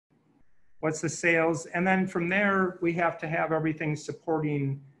What's the sales? And then from there, we have to have everything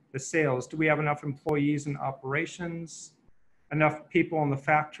supporting the sales. Do we have enough employees in operations? Enough people in the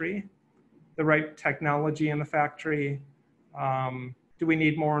factory? The right technology in the factory? Do we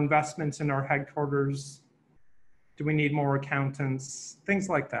need more investments in our headquarters? Do we need more accountants? Things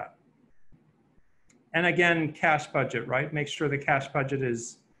like that. And again, cash budget, right? Make sure the cash budget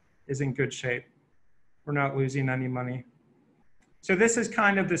is in good shape. We're not losing any money. So this is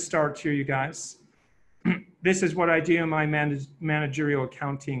kind of the start here, you guys. This is what I do in my managerial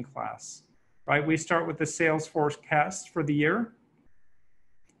accounting class, right? We start with the sales forecast for the year,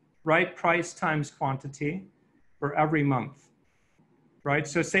 right? Price times quantity for every month, right?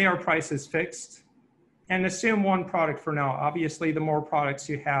 So say our price is fixed, and assume one product for now. Obviously, the more products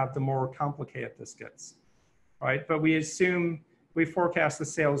you have, the more complicated this gets, right? But we assume we forecast the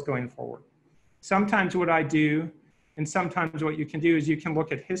sales going forward. Sometimes what I do, and sometimes what you can do is you can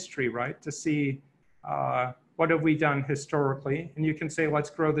look at history, right? To see what have we done historically, and you can say, let's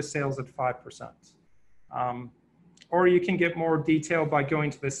grow the sales at 5%. Or you can get more detail by going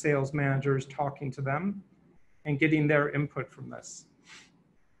to the sales managers, talking to them, and getting their input from this.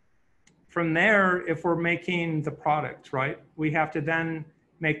 From there, if we're making the product, right, we have to then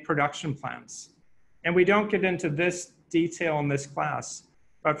make production plans. And we don't get into this detail in this class,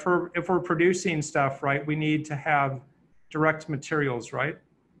 but if we're producing stuff, right, we need to have direct materials, right?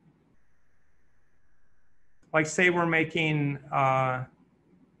 Like say we're making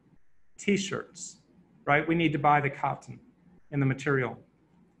t-shirts, right? We need to buy the cotton and the material.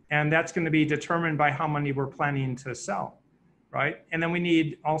 And that's going to be determined by how many we're planning to sell, right? And then we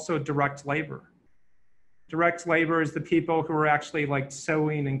need also direct labor. Direct labor is the people who are actually like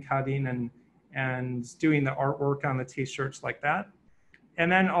sewing and cutting and doing the artwork on the t-shirts like that.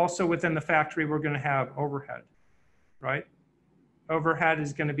 And then also within the factory, we're going to have overhead, right? Overhead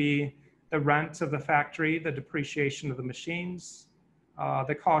is going to be the rent of the factory, the depreciation of the machines,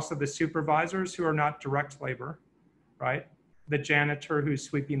 the cost of the supervisors who are not direct labor, right? The janitor who's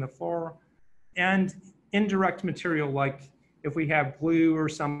sweeping the floor, and indirect material like if we have glue or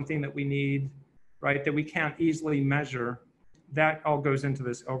something that we need, right, that we can't easily measure, that all goes into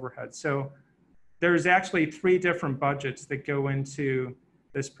this overhead. So there's actually 3 different budgets that go into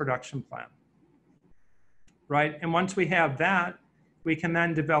this production plan, right? And once we have that, we can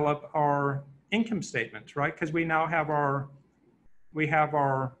then develop our income statement, right? Because we now have our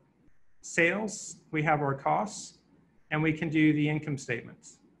sales, we have our costs, and we can do the income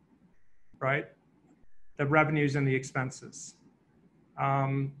statements, right? The revenues and the expenses.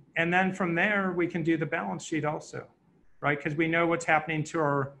 And then from there, we can do the balance sheet also, right? Because we know what's happening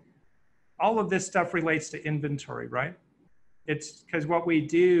to all of this stuff relates to inventory, right? It's because what we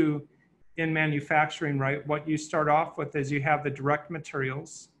do in manufacturing, right? What you start off with is you have the direct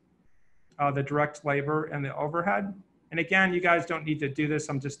materials, the direct labor, and the overhead. And again, you guys don't need to do this.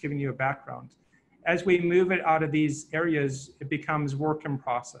 I'm just giving you a background. As we move it out of these areas, it becomes work in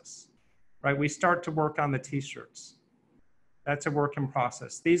process, right? We start to work on the t-shirts. That's a work in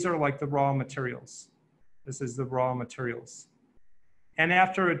process. These are like the raw materials. This is the raw materials. And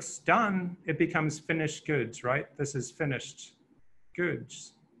after it's done, it becomes finished goods, right? This is finished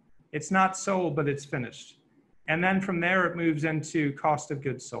goods. It's not sold, but it's finished. And then from there, it moves into cost of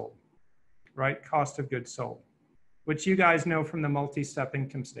goods sold, right? Cost of goods sold, which you guys know from the multi-step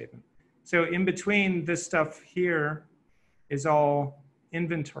income statement. So in between this stuff here is all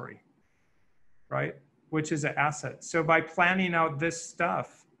inventory, right? Which is an asset. So by planning out this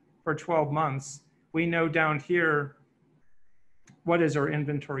stuff for 12 months, we know down here, what is our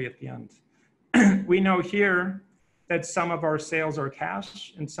inventory at the end? We know here that some of our sales are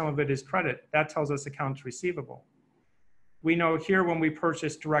cash and some of it is credit. That tells us accounts receivable. We know here when we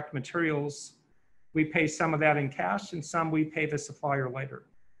purchase direct materials, we pay some of that in cash and some we pay the supplier later.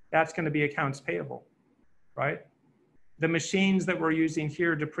 That's going to be accounts payable, right? The machines that we're using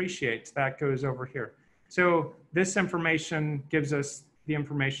here depreciates, that goes over here. So this information gives us the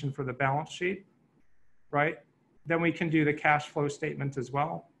information for the balance sheet, right? Then we can do the cash flow statement as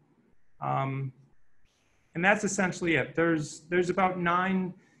well. And that's essentially it. There's about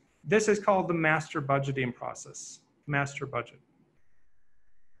 9, this is called the master budgeting process, master budget.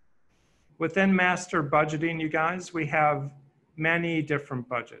 Within master budgeting, you guys, we have many different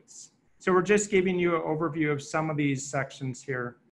budgets. So we're just giving you an overview of some of these sections here